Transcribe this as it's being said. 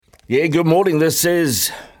Yeah, good morning. This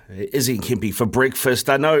is Izzy and Kempy for breakfast.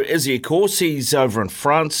 I know Izzy, of course, he's over in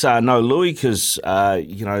France. No Louis, because,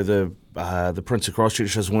 the Prince of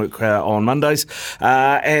Christchurch doesn't work on Mondays.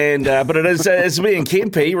 But it's me and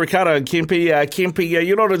Kempy, Riccardo and Kempy. Kempy,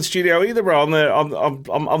 you're not in studio either, bro. I'm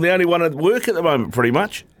the only one at work at the moment, pretty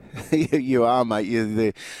much. You are, mate. You're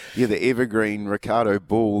the evergreen Riccardo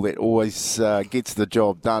Bull that always gets the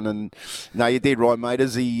job done. And no, you're dead right, mate.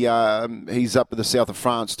 He's up in the south of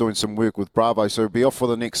France doing some work with Bravo, so he'll be off for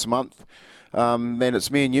the next month. Man,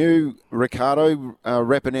 it's me and you, Riccardo,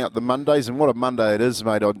 wrapping out the Mondays. And what a Monday it is,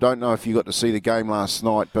 mate. I don't know if you got to see the game last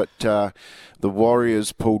night, but the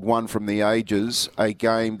Warriors pulled one from the ages, a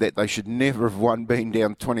game that they should never have won, being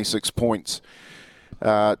down 26 points.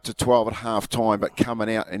 To 12 at half time, but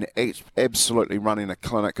coming out and absolutely running a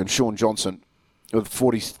clinic. And Sean Johnson, with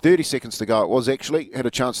 30 seconds to go, it was actually, had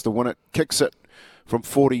a chance to win it, kicks it from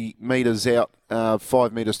 40 metres out,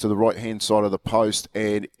 5 metres to the right-hand side of the post,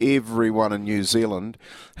 and everyone in New Zealand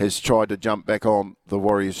has tried to jump back on the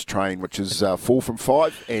Warriors train, which is 4 from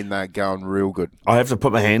 5, and they're going real good. I have to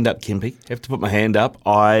put my hand up, Kempy.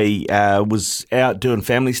 I was out doing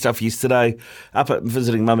family stuff yesterday,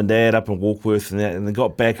 visiting mum and dad up in Warkworth and that, and then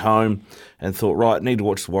got back home and thought, right, need to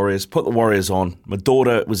watch the Warriors. Put the Warriors on. My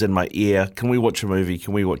daughter was in my ear. Can we watch a movie?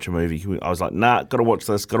 I was like, nah, got to watch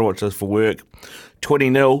this for work.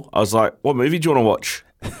 20-0. I was like, what movie do you want to watch?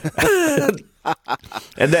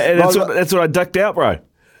 and that's what I ducked out, bro.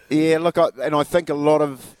 Yeah, look, I think a lot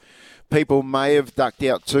of people may have ducked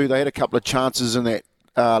out too. They had a couple of chances in that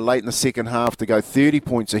late in the second half to go 30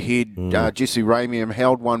 points ahead. Jesse Ramium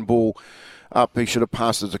held one ball up. He should have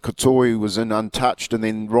passed it to Katoa, who was in untouched, and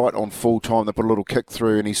then right on full time they put a little kick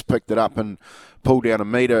through and he's picked it up and pulled down a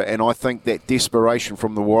metre. And I think that desperation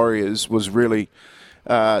from the Warriors was really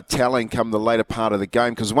telling come the later part of the game,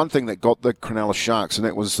 because one thing that got the Cronulla Sharks, and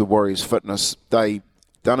that was the Warriors' fitness. They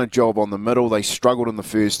done a job on the middle. They struggled in the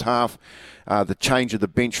first half. The change of the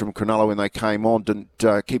bench from Cronulla when they came on didn't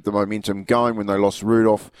keep the momentum going when they lost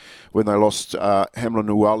Rudolph, when they lost Hamlin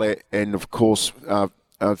Uale, and of course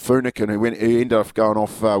Funikin, who ended up going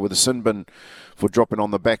off with a sin bin for dropping on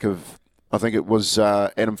the back of, I think it was Jazz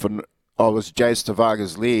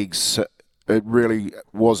Tavaga's legs. It really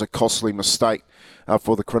was a costly mistake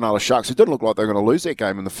for the Cronulla Sharks. It didn't look like they were going to lose that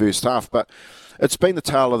game in the first half, but it's been the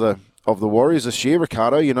tale of the Warriors this year,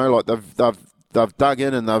 Riccardo. You know, like they've dug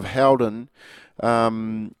in and they've held in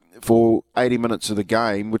for 80 minutes of the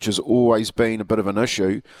game, which has always been a bit of an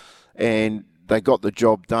issue, and they got the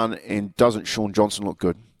job done. And doesn't Sean Johnson look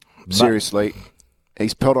good? Seriously.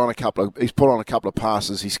 He's put on a couple of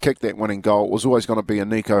passes. He's kicked that winning goal. It was always going to be a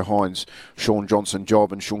Nico Hines, Sean Johnson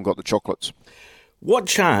job, and Sean got the chocolates. What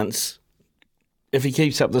chance, if he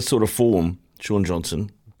keeps up this sort of form, Sean Johnson,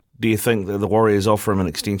 do you think that the Warriors offer him an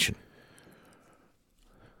extension?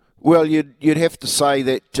 Well, you'd have to say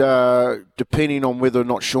that depending on whether or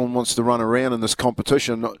not Sean wants to run around in this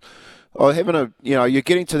competition, you're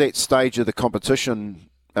getting to that stage of the competition,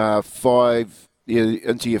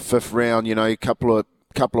 into your fifth round, a couple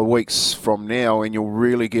of weeks from now, and you'll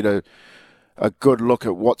really get a good look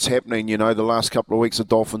at what's happening. The last couple of weeks the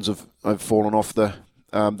Dolphins have fallen off the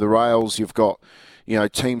rails. You've got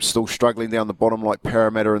teams still struggling down the bottom like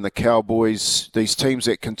Parramatta and the Cowboys. These teams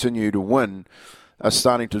that continue to win are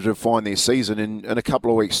starting to define their season. In a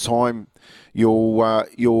couple of weeks' time,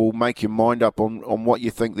 you'll make your mind up on what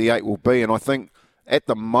you think the 8 will be. And I think at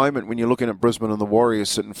the moment, when you're looking at Brisbane and the Warriors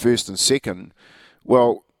sitting first and second,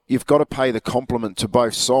 well, you've got to pay the compliment to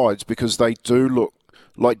both sides, because they do look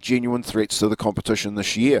like genuine threats to the competition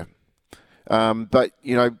this year. But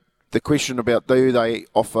the question about, do they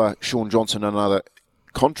offer Sean Johnson another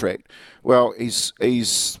contract? Well, he's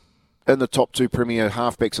in the top 2 premier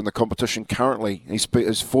halfbacks in the competition currently.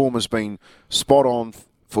 His form has been spot on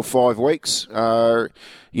for 5 weeks.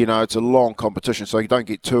 It's a long competition, so you don't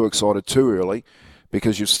get too excited too early,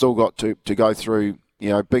 because you've still got to go through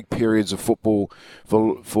big periods of football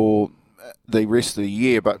for the rest of the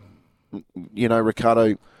year. But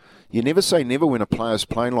Riccardo, you never say never when a player's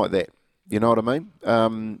playing like that. You know what I mean?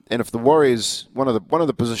 And if the Warriors, one of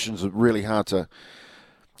the positions that's really hard to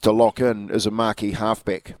lock in is a marquee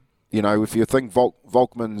halfback. If you think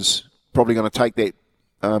Volkman's probably going to take that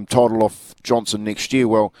title off Johnson next year,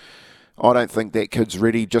 well, I don't think that kid's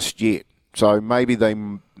ready just yet. So maybe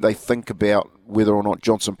they think about whether or not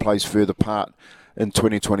Johnson plays further part in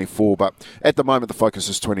 2024. But at the moment, the focus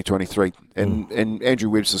is 2023. And Andrew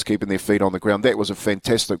Webster's keeping their feet on the ground. That was a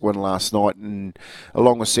fantastic win last night. And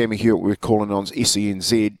along with Sammy Hewitt, we're calling on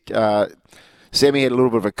SENZ. Sammy had a little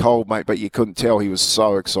bit of a cold, mate, but you couldn't tell he was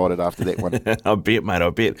so excited after that one. I bet, mate, I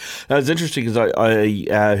bet. No, it's interesting because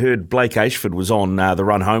I heard Blake Ashford was on the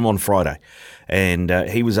run home on Friday, and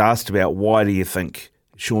he was asked about why do you think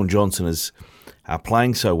Sean Johnson is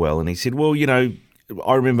playing so well, and he said, well,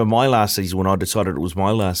 I remember my last season when I decided it was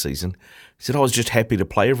my last season. He said I was just happy to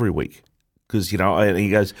play every week. Because, and he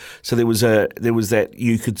goes, so there was that,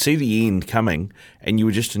 you could see the end coming and you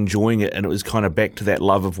were just enjoying it, and it was kind of back to that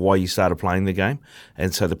love of why you started playing the game.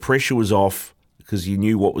 And so the pressure was off because you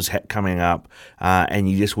knew what was coming up, and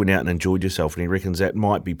you just went out and enjoyed yourself. And he reckons that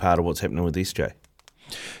might be part of what's happening with SJ.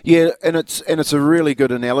 Yeah, and it's a really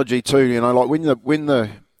good analogy too. Like when the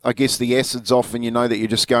I guess the acid's off and you know that you're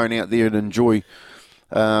just going out there and enjoy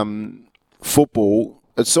football,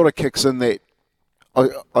 it sort of kicks in that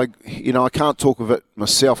I can't talk of it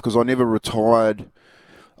myself because I never retired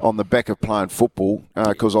on the back of playing football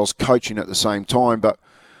because I was coaching at the same time. But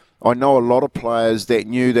I know a lot of players that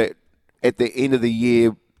knew that at the end of the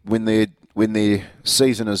year when their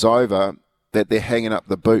season is over, that they're hanging up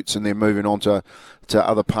the boots and they're moving on to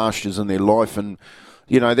other pastures in their life. And,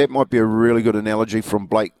 that might be a really good analogy from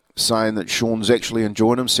Blake saying that Sean's actually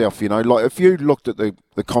enjoying himself. Like if you looked at the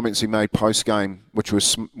comments he made post-game, which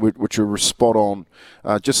were spot on,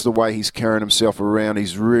 just the way he's carrying himself around,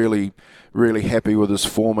 he's really, really happy with his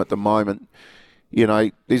form at the moment.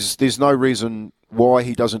 There's no reason why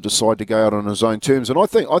he doesn't decide to go out on his own terms. And I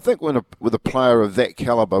think with a player of that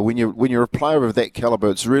caliber, when you're a player of that caliber,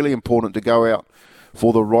 it's really important to go out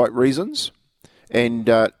for the right reasons and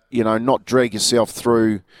not drag yourself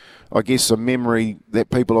through, I guess, a memory that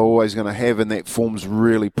people are always going to have, and that form's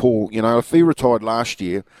really poor. If he retired last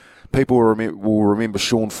year, people will remember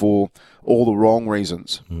Sean for all the wrong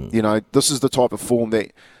reasons. This is the type of form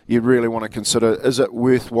that you really want to consider. Is it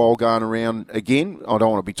worthwhile going around again? I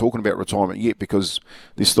don't want to be talking about retirement yet because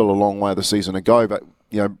there's still a long way of the season to go, but,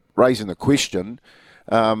 raising the question,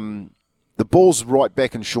 the ball's right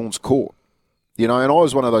back in Sean's court. And I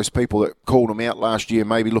was one of those people that called him out last year,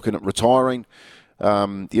 maybe looking at retiring.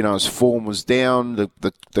 His form was down.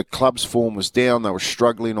 The club's form was down. They were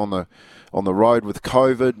struggling on the road with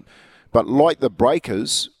COVID. But like the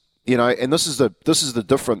Breakers, and this is the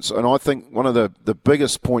difference. And I think one of the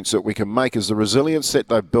biggest points that we can make is the resilience that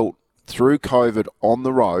they built through COVID on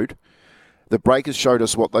the road. The Breakers showed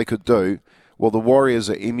us what they could do. Well, the Warriors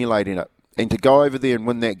are emulating it. And to go over there and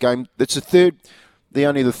win that game, it's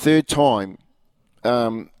only the third time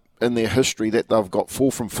in their history that they've got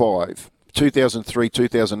 4 from 5. 2003,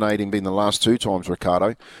 2018 being the last 2 times,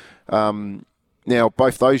 Riccardo. Now,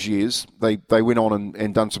 both those years, they went on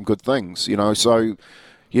and done some good things, so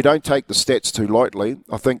you don't take the stats too lightly.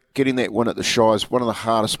 I think getting that win at the Shire is one of the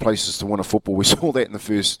hardest places to win a football. We saw that in the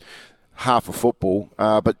first half of football,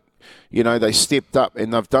 but, they stepped up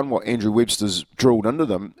and they've done what Andrew Webster's drilled into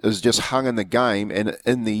them, is just hung in the game, and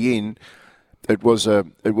in the end, it was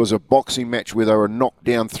a boxing match where they were knocked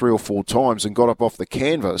down 3 or 4 times and got up off the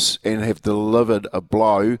canvas and have delivered a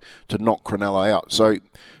blow to knock Cronulla out. So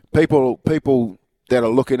people that are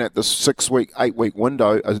looking at this 6-week, 8-week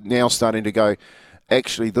window are now starting to go,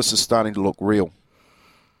 actually, this is starting to look real.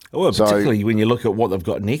 Well, particularly when you look at what they've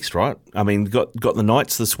got next, right? I mean, got the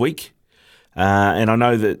Knights this week. And I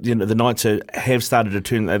know that the Knights have started to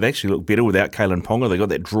turn. They've actually looked better without Kalen Ponga. They got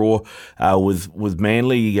that draw with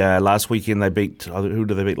Manly last weekend. They beat, who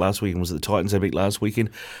did they beat last weekend? Was it the Titans they beat last weekend?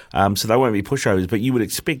 So they won't be pushovers. But you would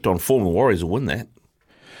expect on form the Warriors will win that.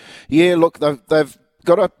 Yeah, look, they've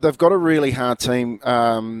got a really hard team,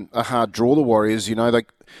 a hard draw. The Warriors,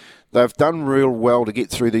 they've done real well to get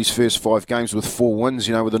through these first 5 games with 4 wins.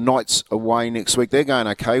 With the Knights away next week, they're going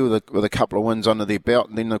okay with a couple of wins under their belt.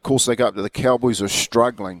 And then, of course, they go up to the Cowboys, who are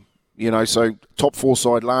struggling. So top 4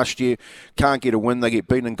 side last year, can't get a win. They get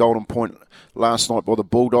beaten in Golden Point last night by the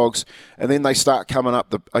Bulldogs. And then they start coming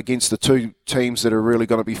up against the 2 teams that are really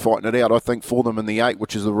going to be fighting it out, I think, for them in the 8,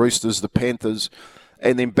 which is the Roosters, the Panthers,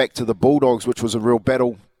 and then back to the Bulldogs, which was a real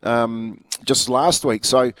battle just last week.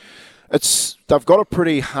 So they've got a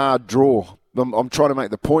pretty hard draw. I'm trying to make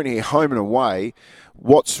the point here, home and away.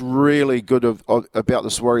 What's really good about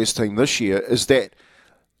this Warriors team this year is that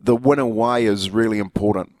the win away is really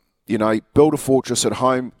important. Build a fortress at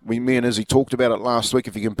home. Me and Izzy talked about it last week.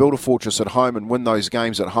 If you can build a fortress at home and win those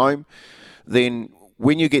games at home, then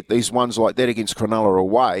when you get these ones like that against Cronulla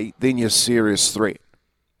away, then you're a serious threat.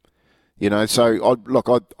 So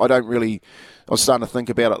I don't really. I was starting to think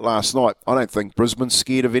about it last night. I don't think Brisbane's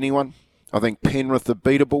scared of anyone. I think Penrith are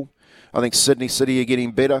beatable. I think Sydney City are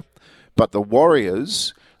getting better. But the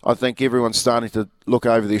Warriors, I think everyone's starting to look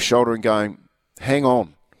over their shoulder and going, hang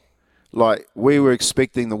on. Like, we were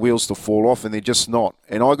expecting the wheels to fall off, and they're just not.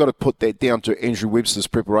 And I got to put that down to Andrew Webster's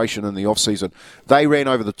preparation in the off-season. They ran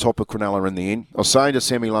over the top of Cronulla in the end. I was saying to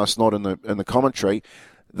Sammy last night in the commentary,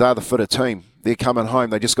 they're the fitter team. They're coming home.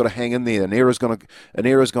 They just got to hang in there. An error's going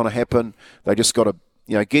to happen. They just got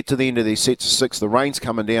to get to the end of their sets of 6. The rain's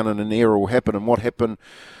coming down, and an error will happen. And what happened?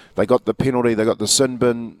 They got the penalty. They got the sin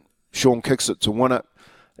bin. Sean kicks it to win it.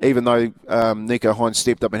 Even though Nico Hines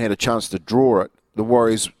stepped up and had a chance to draw it, the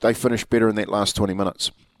Warriors, they finished better in that last 20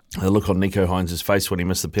 minutes. The look on Nico Hines' face when he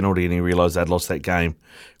missed the penalty and he realised they'd lost that game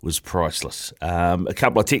was priceless. A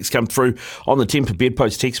couple of texts come through on the Temper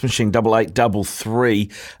Bedpost text machine, 8833.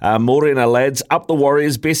 Morena lads, up the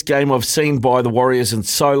Warriors, best game I've seen by the Warriors in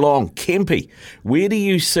so long. Kempy, where do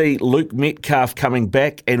you see Luke Metcalf coming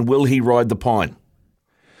back, and will he ride the pine?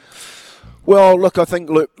 Well, look, I think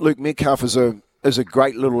Luke Metcalf is a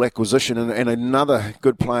great little acquisition and another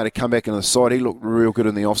good player to come back in the side. He looked real good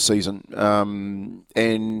in the off-season.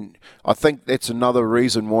 And I think that's another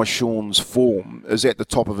reason why Sean's form is at the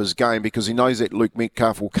top of his game, because he knows that Luke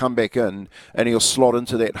Metcalf will come back in and he'll slot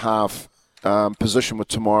into that half position with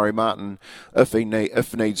Tamari Martin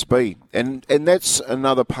if needs be. And that's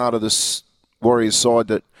another part of this Warriors side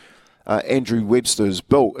that Andrew Webster has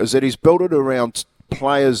built, is that he's built it around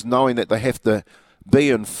players knowing that they have to be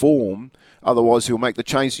in form. Otherwise, he'll make the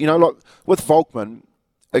change. Like with Volkman,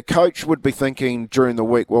 a coach would be thinking during the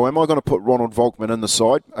week, well, am I going to put Ronald Volkman in the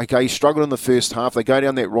side? Okay, he struggled in the first half. They go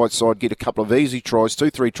down that right side, get a couple of easy tries,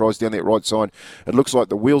 2-3 tries down that right side. It looks like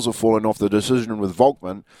the wheels are falling off. The decision with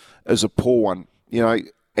Volkman is a poor one.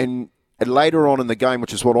 And later on in the game,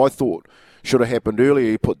 which is what I thought should have happened earlier,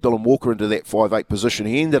 he put Dylan Walker into that 5'8 position.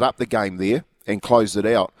 He ended up the game there and closed it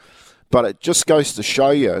out. But it just goes to show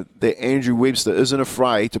you that Andrew Webster isn't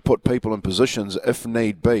afraid to put people in positions if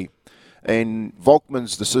need be. And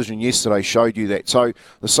Volkman's decision yesterday showed you that. So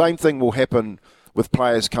the same thing will happen with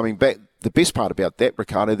players coming back. The best part about that,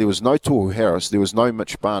 Riccardo, there was no Tohu Harris, there was no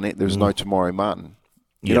Mitch Barnett, there was no Tamari Martin.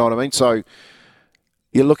 You know what I mean? So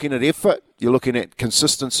you're looking at effort, you're looking at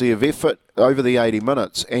consistency of effort over the 80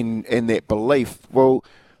 minutes and that belief. Well,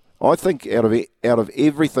 I think out of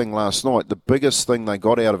everything last night, the biggest thing they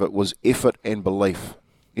got out of it was effort and belief.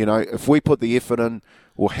 If we put the effort in,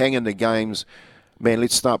 we'll hang in the games. Man,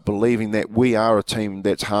 let's start believing that we are a team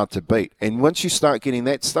that's hard to beat. And once you start getting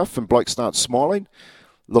that stuff and blokes start smiling,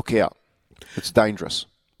 look out. It's dangerous.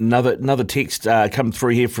 Another text come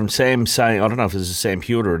through here from Sam saying, I don't know if this is Sam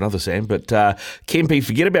Hewitt or another Sam, but Kempy,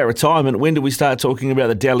 forget about retirement. When do we start talking about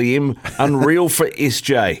the Dally M? Unreal for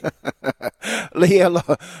SJ. Yeah,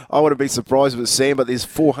 I wouldn't be surprised if it's Sam, but there's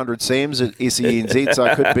 400 Sams at SENZ, so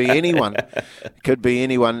it could be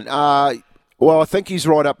anyone. Well, I think he's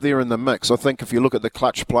right up there in the mix. I think if you look at the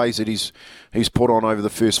clutch plays that he's put on over the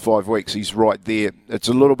first 5 weeks, he's right there. It's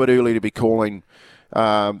a little bit early to be calling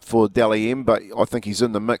for Dally M, but I think he's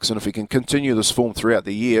in the mix, and if he can continue this form throughout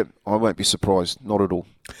the year, I won't be surprised, not at all.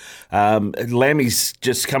 Lammy's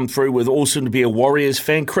just come through with awesome to be a Warriors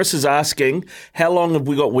fan. Chris is asking, how long have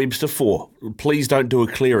we got Webster for? Please don't do a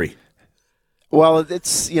Cleary. Well,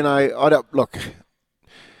 it's, I don't, look,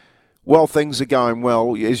 while things are going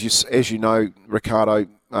well, as you know, Riccardo,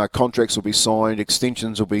 contracts will be signed,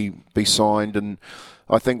 extensions will be signed, and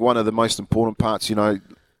I think one of the most important parts,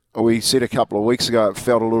 we said a couple of weeks ago it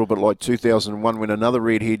felt a little bit like 2001 when another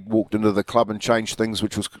redhead walked into the club and changed things,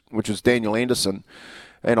 which was Daniel Anderson.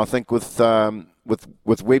 And I think with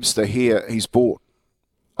Webster here, he's brought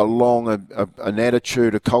along an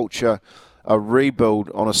attitude, a culture, a rebuild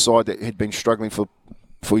on a side that had been struggling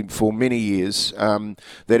for many years that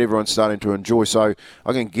everyone's starting to enjoy. So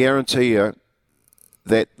I can guarantee you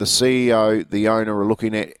that the CEO, the owner are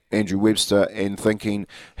looking at Andrew Webster and thinking,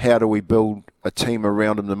 how do we build a team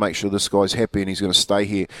around him to make sure this guy's happy and he's going to stay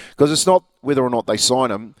here? Because it's not whether or not they sign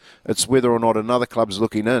him, it's whether or not another club's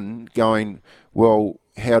looking in going, well,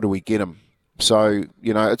 how do we get him? So,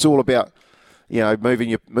 it's all about, moving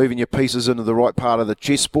your pieces into the right part of the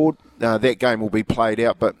chessboard. That game will be played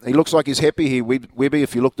out, but he looks like he's happy here, Webby.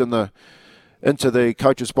 If you looked into the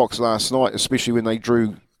coach's box last night, especially when they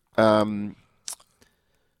drew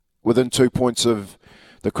within 2 points of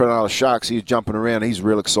the Cronulla Sharks, he's jumping around. He's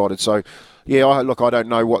real excited. So, yeah, I don't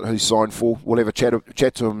know what he's signed for. We'll have a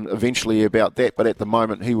chat to him eventually about that. But at the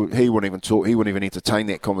moment, he wouldn't even talk. He wouldn't even entertain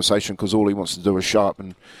that conversation because all he wants to do is show up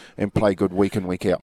and play good week in, week out.